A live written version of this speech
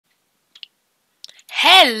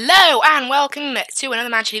Hello and welcome to another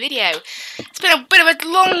Magic video. It's been a bit of a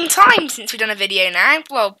long time since we've done a video now.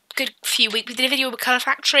 Well, good few weeks. We did a video with Colour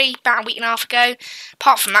Factory about a week and a half ago.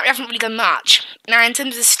 Apart from that, we haven't really done much. Now, in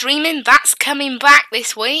terms of streaming, that's coming back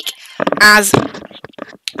this week as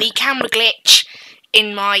the camera glitch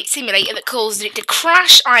in my simulator that caused it to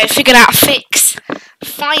crash. I have figured out a fix.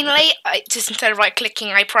 Finally, just instead of right-clicking,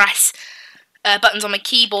 I press buttons on my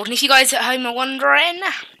keyboard. And if you guys at home are wondering,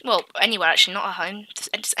 well, anywhere actually, not at home,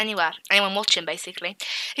 just anywhere, anyone watching basically.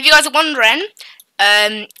 If you guys are wondering,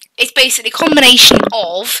 it's basically a combination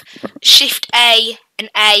of Shift A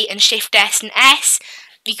and Shift S and S.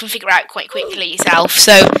 You can figure out quite quickly yourself.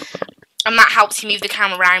 So, and that helps you move the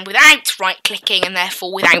camera around without right-clicking and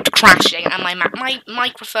therefore without crashing. And my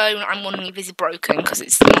microphone, I'm wondering if it's broken because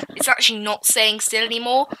it's actually not staying still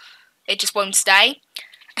anymore. It just won't stay.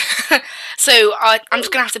 So I'm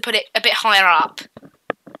just gonna have to put it a bit higher up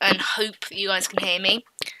and hope that you guys can hear me.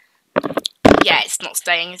 Yeah, it's not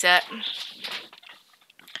staying, is it?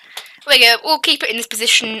 There we go. We'll keep it in this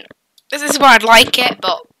position. This is where I'd like it,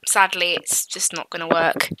 but sadly, it's just not gonna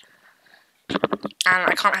work. And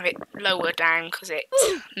I can't have it lower down because it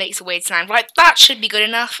makes a weird sound. Right, that should be good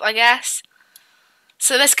enough, I guess.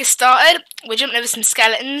 So let's get started. We're jumping over some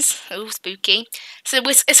skeletons. Oh, spooky. So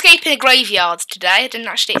we're escaping a graveyard today. I didn't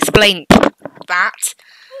actually explain that.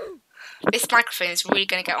 This microphone is really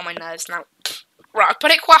going to get on my nerves now. Right, I've put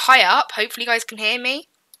it quite high up. Hopefully you guys can hear me.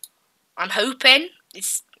 I'm hoping.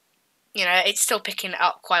 It's, you know, it's still picking it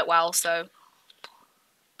up quite well, so...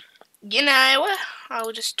 You know,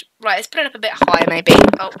 I'll just... Right, let's put it up a bit higher, maybe.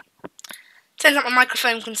 Oh. Turns out my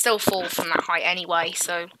microphone can still fall from that height anyway,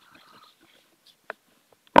 so...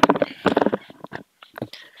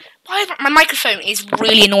 My microphone is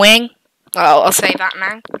really annoying. Well, I'll say that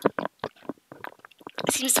now.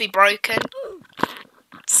 It seems to be broken.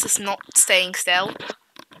 It's just not staying still.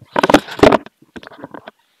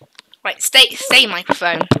 Right, stay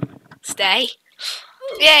microphone. Stay.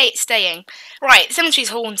 Yay, it's staying. Right, the cemetery's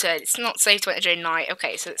haunted. It's not safe to enter during night.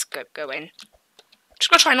 Okay, so let's go in. Just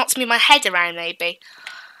gotta try not to move my head around, maybe.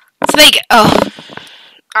 So there you go. Oh.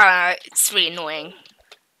 I don't know, it's really annoying.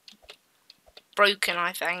 Broken,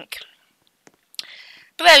 I think.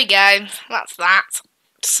 But there we go, that's that.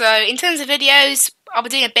 So, in terms of videos, I'll be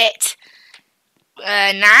doing a bit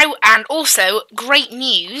now, and also, great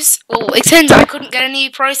news. Well, it turns out I couldn't get a new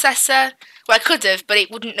processor. Well, I could have, but it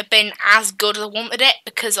wouldn't have been as good as I wanted it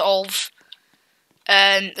because of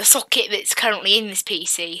the socket that's currently in this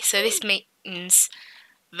PC. So this means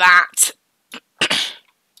that...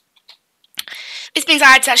 This means I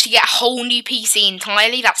had to actually get a whole new PC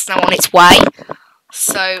entirely. That's now on its way.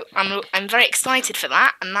 So I'm very excited for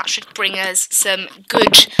that, and that should bring us some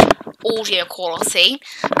good audio quality.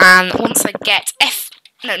 And once I get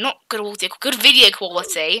good video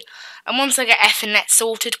quality. And once I get Ethernet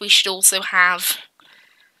sorted, we should also have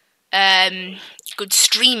good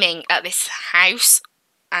streaming at this house.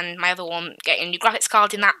 And my other one, getting a new graphics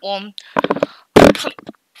card in that one.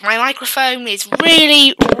 My microphone is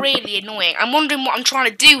really, really annoying. I'm wondering what I'm trying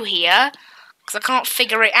to do here, because I can't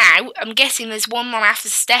figure it out. I'm guessing there's one I have to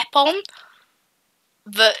step on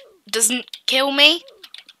that doesn't kill me,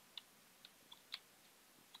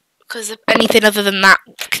 because anything other than that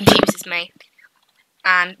confuses me.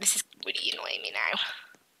 And this is really annoying me now.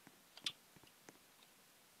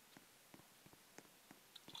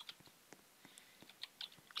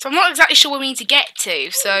 So I'm not exactly sure where we need to get to,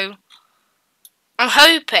 so... I'm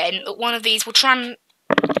hoping that one of these will transport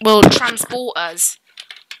us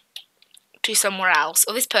to somewhere else.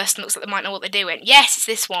 Or this person looks like they might know what they're doing. Yes, it's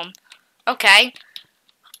this one. Okay.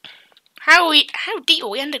 How deep are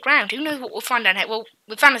we underground? Who knows what we'll find down here? Well,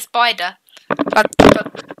 we found a spider.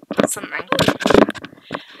 That's something.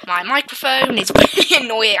 My microphone is really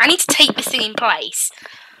annoying. I need to tape this thing in place,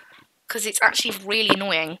 because it's actually really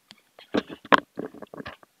annoying.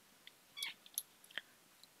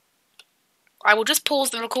 I will just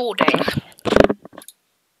pause the recording.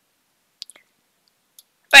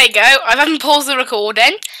 There you go. I haven't paused the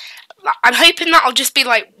recording. I'm hoping that'll just be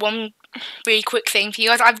like one really quick thing for you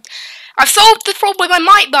guys. I've solved the problem with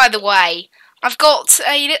my mic, by the way. I've got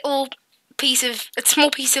a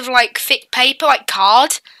small piece of like thick paper, like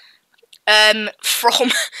card, from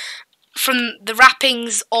the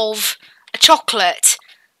wrappings of a chocolate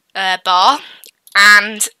bar,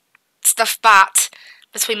 and stuffed that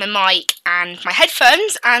between my mic and my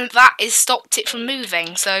headphones, and that has stopped it from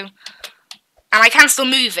moving. So, and I can still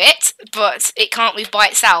move it, but it can't move by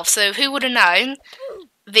itself. So who would have known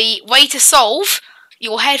the way to solve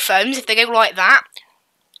your headphones, if they go like that,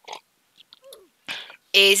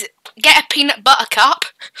 is get a peanut butter cup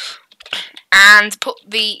and put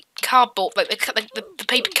the cardboard, like the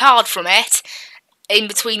paper card from it, in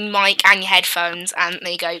between mic and your headphones, and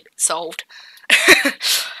there you go, solved.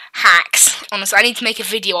 Hacks. Honestly, I need to make a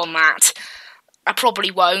video on that. I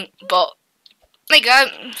probably won't, but there you go.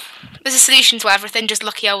 There's a solution to everything. Just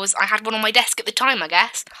lucky I had one on my desk at the time, I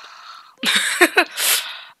guess.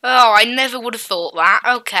 Oh, I never would have thought that.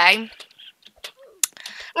 Okay.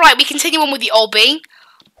 Right, we continue on with the obby.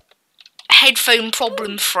 Headphone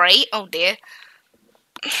problem free. Oh dear.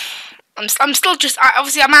 I'm still just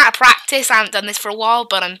obviously I'm out of practice. I haven't done this for a while,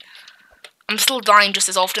 but I'm still dying just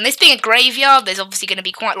as often. This being a graveyard, there's obviously going to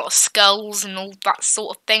be quite a lot of skulls and all that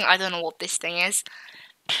sort of thing. I don't know what this thing is.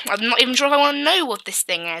 I'm not even sure if I want to know what this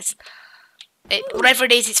thing is. Whatever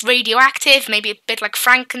it is, it's radioactive. Maybe a bit like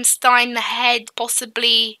Frankenstein, the head,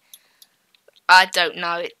 possibly. I don't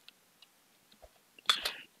know.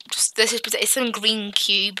 It's some green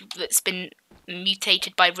cube that's been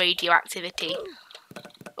mutated by radioactivity.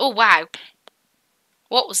 Oh wow!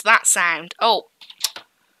 What was that sound? Oh,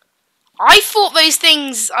 I thought those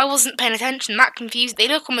things. I wasn't paying attention. That confused. They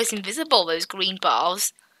look almost invisible. Those green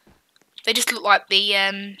bars. They just look like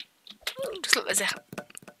the Just look there's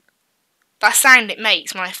that sound it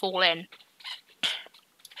makes when I fall in.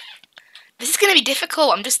 This is going to be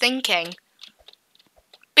difficult. I'm just thinking.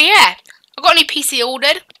 But yeah, I got a new PC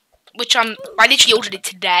ordered, which I literally ordered it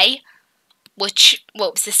today. Which,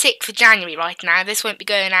 well, it's the 6th of January right now. This won't be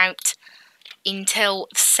going out until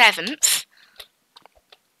the 7th.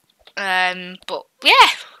 But yeah.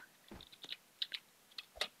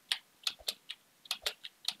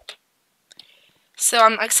 So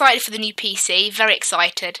I'm excited for the new PC. Very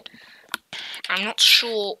excited. I'm not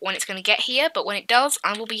sure when it's going to get here, but when it does,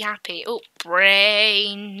 I will be happy. Oh,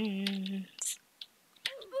 brains.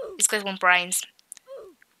 These guys want brains.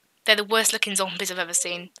 They're the worst looking zombies I've ever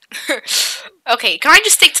seen. Okay, can I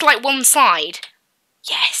just stick to like one side?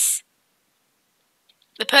 Yes.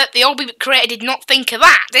 The obby creator did not think of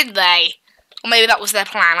that, did they? Or maybe that was their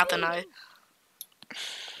plan, I don't know.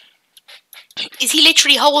 Is he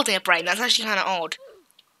literally holding a brain? That's actually kind of odd.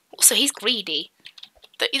 Also, he's greedy.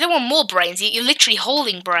 You don't want more brains, you're literally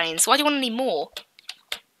holding brains. Why do you want any more?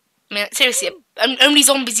 I mean, seriously, only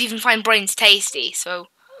zombies even find brains tasty, so...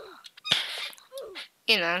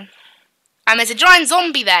 You know. And there's a giant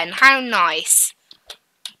zombie then. How nice.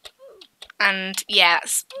 And yeah,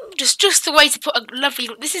 it's just a way to put a lovely.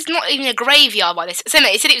 This is not even a graveyard by this. It said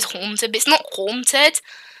it was haunted, but it's not haunted.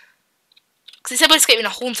 Because it said we're escaping a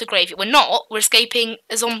haunted graveyard. We're not. We're escaping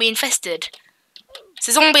a zombie infested. It's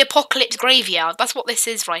a zombie apocalypse graveyard. That's what this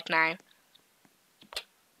is right now.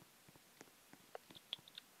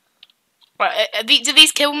 Right, do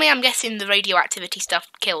these kill me? I'm guessing the radioactivity stuff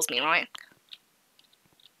kills me, right?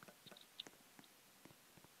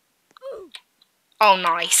 Oh,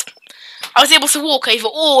 nice. I was able to walk over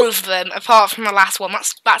all of them, apart from the last one.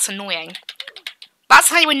 That's annoying. That's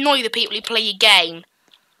how you annoy the people who play your game.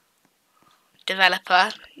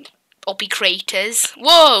 Developer. Obby creators.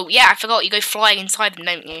 Whoa! Yeah, I forgot you go flying inside them,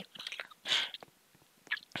 don't you?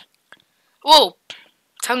 Whoa!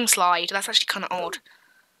 Tongue slide. That's actually kind of odd.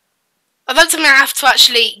 I don't think I have to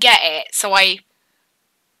actually get it, so I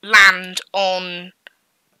land on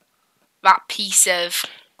that piece of...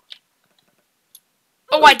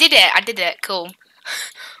 Oh, I did it! I did it. Cool.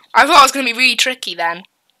 I thought it was going to be really tricky then.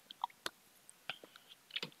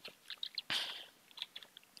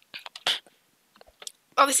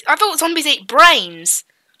 Oh, I thought zombies ate brains.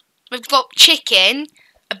 We've got chicken,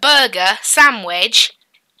 a burger, sandwich.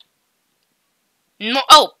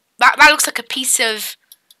 Oh, that looks like a piece of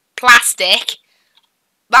plastic.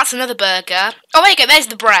 That's another burger. Oh, there you go. There's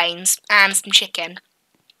the brains and some chicken.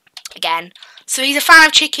 Again. So he's a fan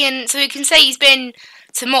of chicken. So you can say he's been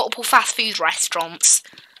to multiple fast food restaurants.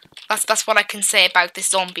 That's what I can say about this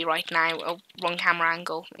zombie right now. Oh, wrong camera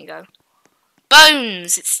angle. There you go.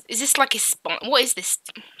 Bones. Is this like his spine? What is this?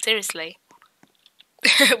 Seriously.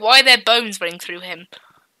 Why are there bones running through him?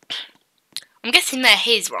 I'm guessing they're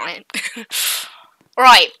his, right?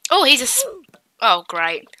 Right. Oh, oh,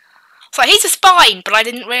 great. So he's a spine, but I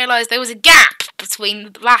didn't realise there was a gap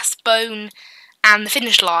between the last bone and the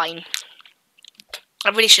finish line. I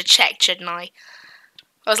really should check, shouldn't I?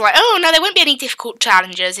 I was like, oh no, there won't be any difficult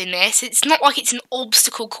challenges in this. It's not like it's an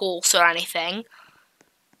obstacle course or anything.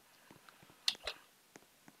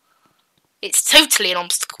 It's totally an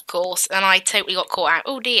obstacle course, and I totally got caught out.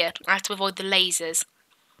 Oh dear, I have to avoid the lasers.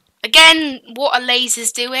 Again, what are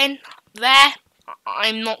lasers doing there?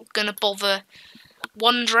 I'm not going to bother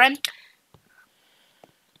wondering.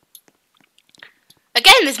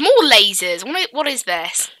 Again, there's more lasers. What is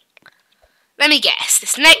this? Let me guess.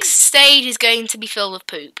 This next stage is going to be filled with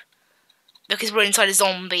poop. because we're inside a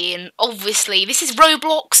zombie, and obviously this is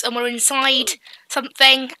Roblox and we're inside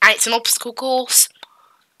something and it's an obstacle course.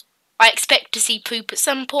 I expect to see poop at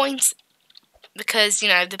some point because, you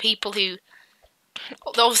know, the people who,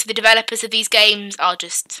 obviously the developers of these games are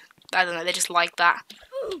just, I don't know, they're just like that.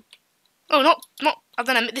 Oh, not, I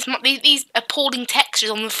don't know, these appalling textures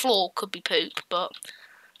on the floor could be poop, but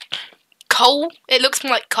coal? It looks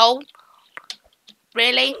more like coal.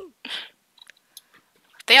 Really?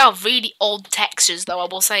 They are really odd textures, though, I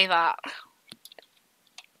will say that.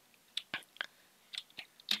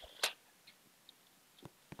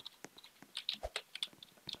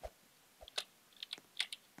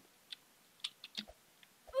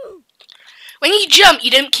 When you jump,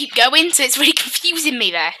 you don't keep going, so it's really confusing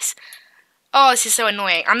me, this. Oh, this is so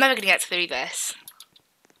annoying. I'm never going to get through this.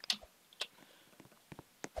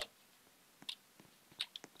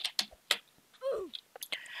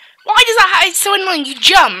 Why does that happen? It's so annoying. You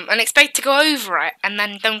jump and expect to go over it, and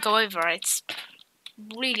then don't go over it. It's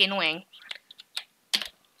really annoying.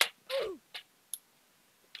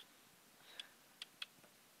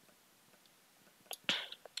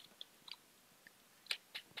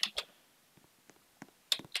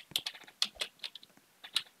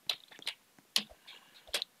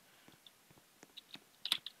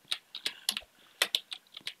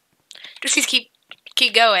 Just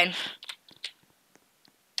keep going.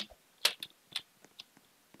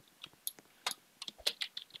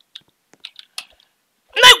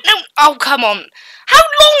 No! Oh, come on. How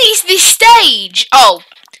long is this stage? Oh,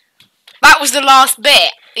 that was the last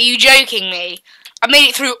bit. Are you joking me? I made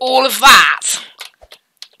it through all of that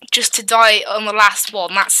just to die on the last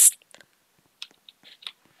one. That's...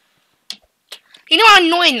 You know how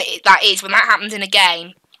annoying that is when that happens in a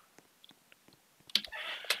game?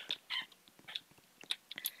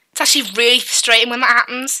 It's actually really frustrating when that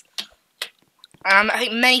happens. I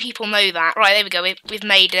think many people know that. Right, there we go. We've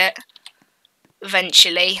made it.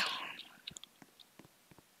 Eventually.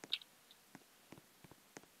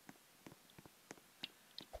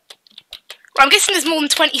 Right, I'm guessing there's more than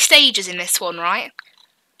 20 stages in this one, right?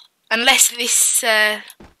 Unless this... yeah,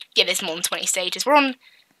 there's more than 20 stages. We're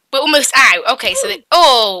almost out. Okay, so...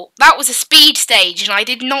 Oh, that was a speed stage, and I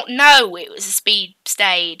did not know it was a speed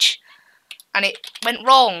stage. And it went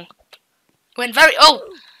wrong. It went very... Oh!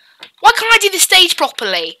 Why can't I do the stage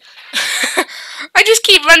properly? I just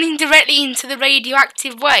keep running directly into the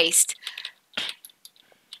radioactive waste.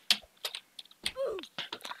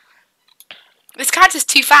 This character's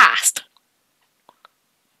too fast.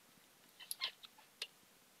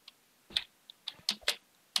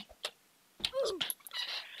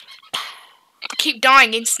 I keep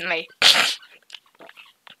dying instantly.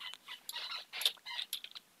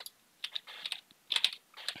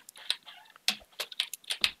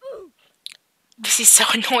 This is so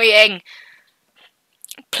annoying.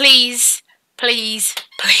 Please, please,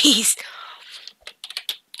 please.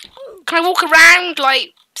 Can I walk around, like,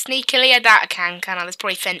 sneakily? I doubt I can I? There's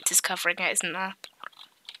probably fences covering it, isn't there?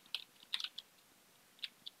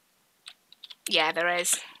 Yeah, there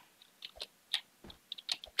is.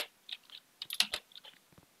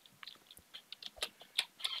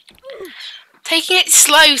 Taking it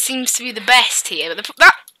slow seems to be the best here, but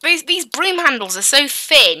these broom handles are so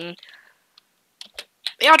thin.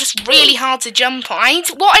 They are just really hard to jump on.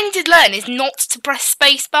 What I need to learn is not to press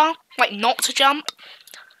spacebar. Like, not to jump.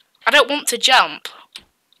 I don't want to jump.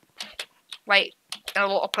 Like, in a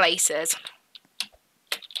lot of places.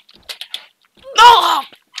 Oh!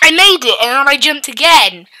 I made it, and then I jumped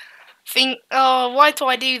again. Oh, why do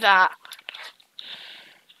I do that?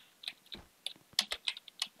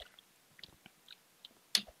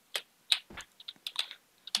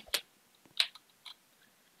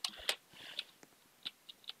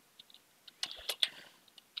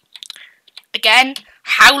 Again,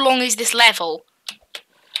 how long is this level?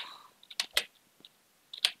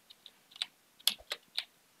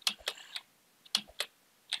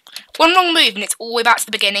 One wrong move and it's all the way back to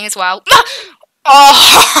the beginning as well.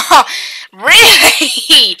 Oh,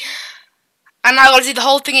 really? And now I've got to do the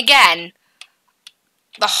whole thing again.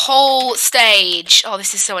 The whole stage. Oh,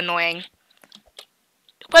 this is so annoying.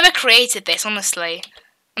 Whoever created this, honestly.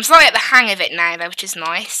 I'm starting to get the hang of it now, though, which is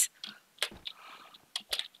nice.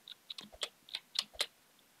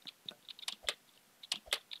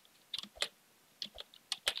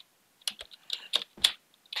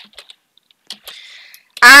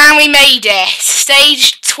 And we made it.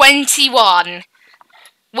 Stage 21.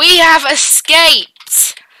 We have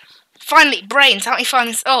escaped. Finally, brains. Help me find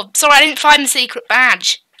this. Oh, sorry, I didn't find the secret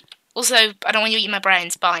badge. Also, I don't want you to eat my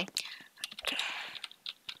brains. Bye.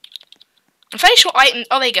 I'm fairly sure items...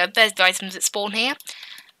 Oh, there you go. There's the items that spawn here.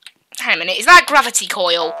 Hang on a minute, is that a gravity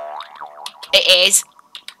coil? It is.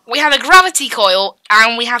 We have a gravity coil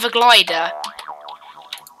and we have a glider.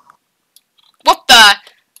 What the?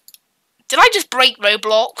 Did I just break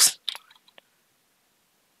Roblox?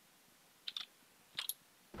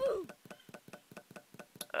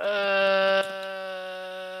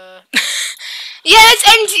 Yeah, let's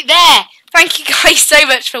end it there. Thank you guys so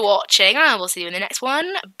much for watching. I will see you in the next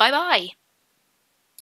one. Bye bye.